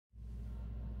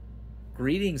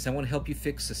Greetings, I want to help you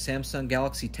fix a Samsung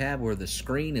Galaxy Tab where the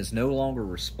screen is no longer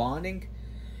responding.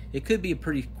 It could be a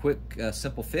pretty quick,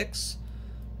 simple fix,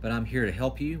 but I'm here to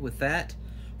help you with that.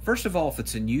 First of all, if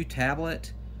it's a new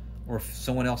tablet or if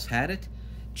someone else had it,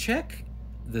 check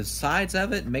the sides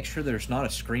of it and make sure there's not a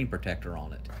screen protector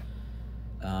on it.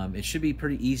 It should be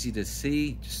pretty easy to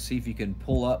see. Just see if you can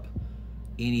pull up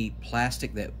any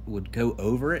plastic that would go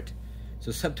over it.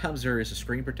 So sometimes there is a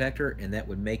screen protector and that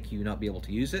would make you not be able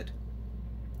to use it.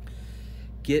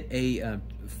 Get a,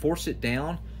 force it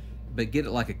down, but get it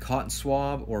like a cotton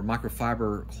swab or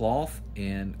microfiber cloth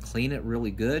and clean it really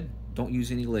good. Don't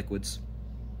use any liquids.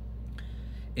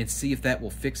 And see if that will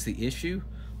fix the issue.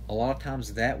 A lot of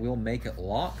times that will make it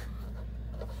lock.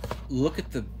 Look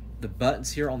at the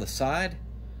buttons here on the side,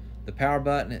 the power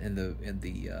button and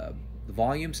the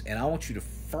volumes, and I want you to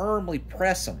firmly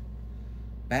press them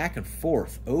back and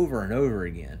forth over and over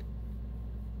again.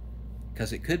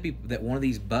 Because it could be that one of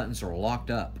these buttons are locked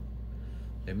up.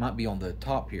 They might be on the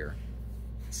top here.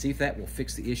 See if that will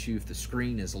fix the issue if the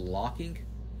screen is locking.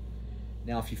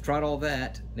 Now, if you've tried all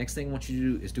that, next thing I want you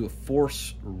to do is do a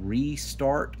force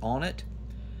restart on it.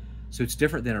 So it's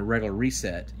different than a regular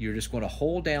reset. You're just going to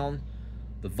hold down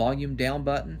the volume down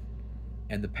button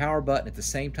and the power button at the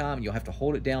same time. You'll have to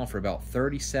hold it down for about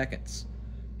 30 seconds.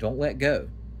 Don't let go.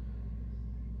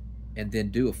 And then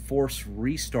do a force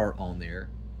restart on there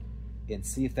and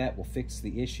see if that will fix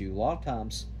the issue. A lot of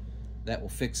times that will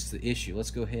fix the issue.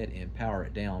 Let's go ahead and power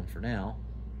it down for now.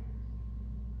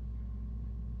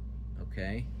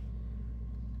 Okay.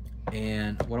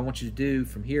 And what I want you to do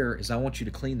from here is I want you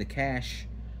to clean the cache,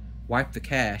 wipe the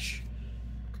cache,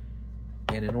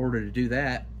 and in order to do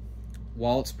that,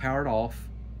 while it's powered off,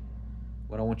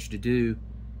 what I want you to do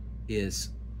is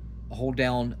hold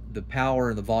down the power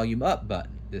and the volume up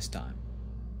button this time.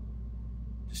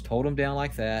 Just hold them down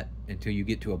like that until you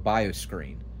get to a BIOS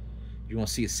screen. You want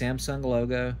to see a Samsung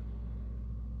logo.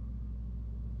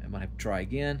 I might have to try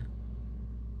again.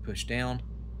 Push down.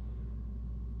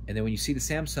 And then when you see the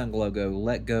Samsung logo,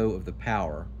 let go of the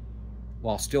power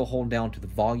while still holding down to the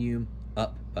volume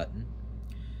up button.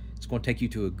 It's going to take you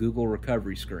to a Google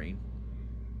recovery screen.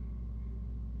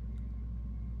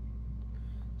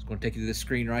 It's going to take you to this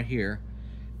screen right here.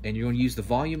 And you're going to use the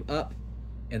volume up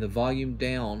and the volume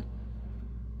down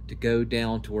to go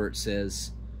down to where it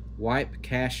says wipe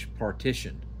cache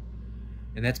partition.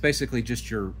 And that's basically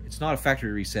just your, it's not a factory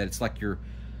reset, it's like your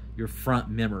front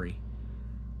memory.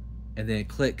 And then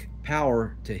click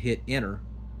power to hit enter.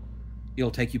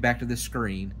 It'll take you back to this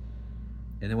screen.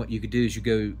 And then what you could do is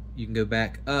you can go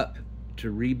back up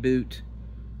to reboot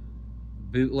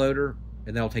bootloader,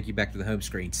 and that'll take you back to the home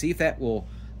screen. See if that will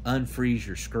unfreeze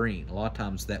your screen. A lot of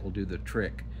times that will do the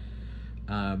trick.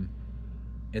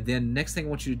 And then next thing I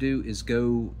want you to do is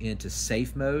go into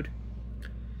safe mode.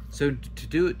 So to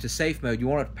do it to safe mode, you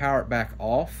want to power it back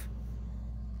off.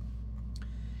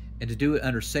 And to do it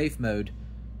under safe mode,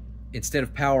 instead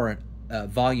of power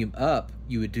volume up,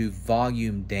 you would do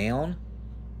volume down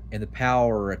and the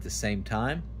power at the same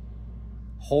time.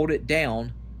 Hold it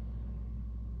down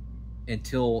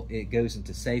until it goes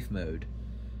into safe mode.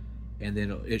 And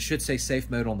then it should say safe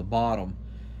mode on the bottom.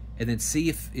 And then see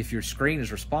if your screen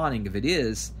is responding. If it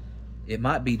is, it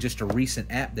might be just a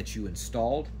recent app that you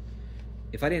installed.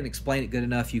 If I didn't explain it good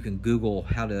enough, you can Google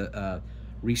how to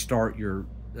restart your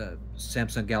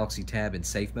Samsung Galaxy Tab in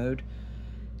safe mode,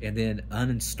 and then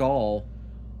uninstall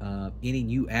any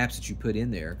new apps that you put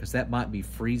in there, because that might be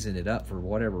freezing it up for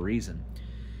whatever reason.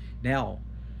 Now,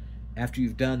 after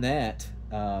you've done that,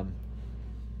 and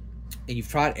you've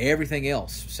tried everything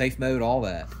else, safe mode, all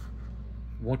that,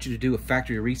 I want you to do a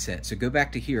factory reset. So go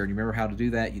back to here, and you remember how to do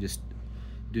that. You just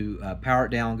do power it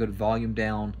down, go to volume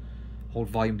down, hold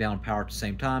volume down and power at the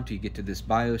same time till you get to this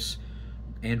BIOS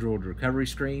Android recovery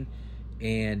screen.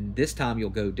 And this time you'll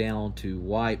go down to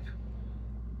wipe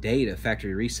data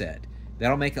factory reset.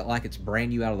 That'll make it like it's brand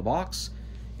new out of the box.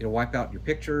 It'll wipe out your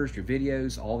pictures, your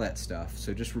videos, all that stuff.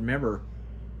 So just remember,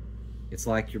 it's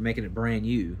like you're making it brand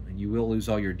new, and you will lose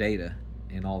all your data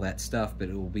and all that stuff, but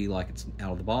it will be like it's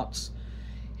out of the box.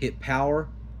 Hit power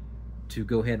to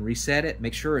go ahead and reset it.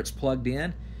 Make sure it's plugged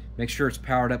in. Make sure it's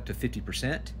powered up to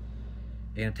 50%.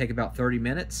 And take about 30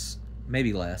 minutes,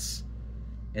 maybe less.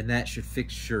 And that should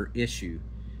fix your issue.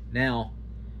 Now,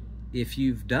 if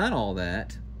you've done all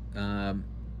that, the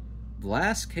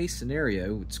last case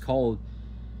scenario, it's called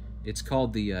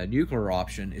the nuclear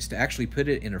option, is to actually put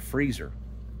it in a freezer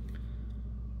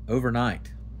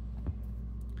overnight.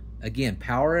 Again,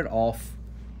 power it off.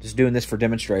 Just doing this for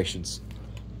demonstrations.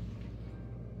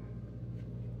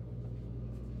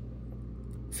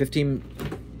 15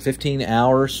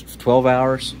 hours, 12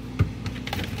 hours.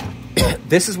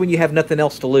 This is when you have nothing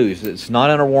else to lose. It's not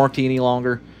under warranty any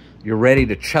longer. You're ready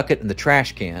to chuck it in the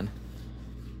trash can.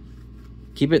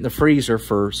 Keep it in the freezer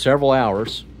for several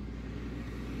hours.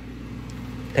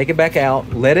 Take it back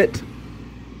out. Let it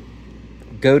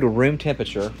go to room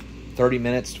temperature, 30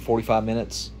 minutes to 45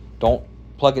 minutes. Don't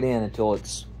plug it in until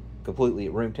it's completely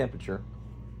at room temperature.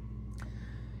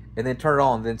 And then turn it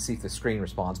on, and then see if the screen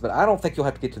responds. But I don't think you'll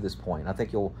have to get to this point. I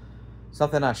think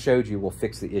something I showed you will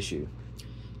fix the issue.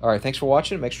 All right, thanks for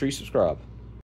watching. Make sure you subscribe.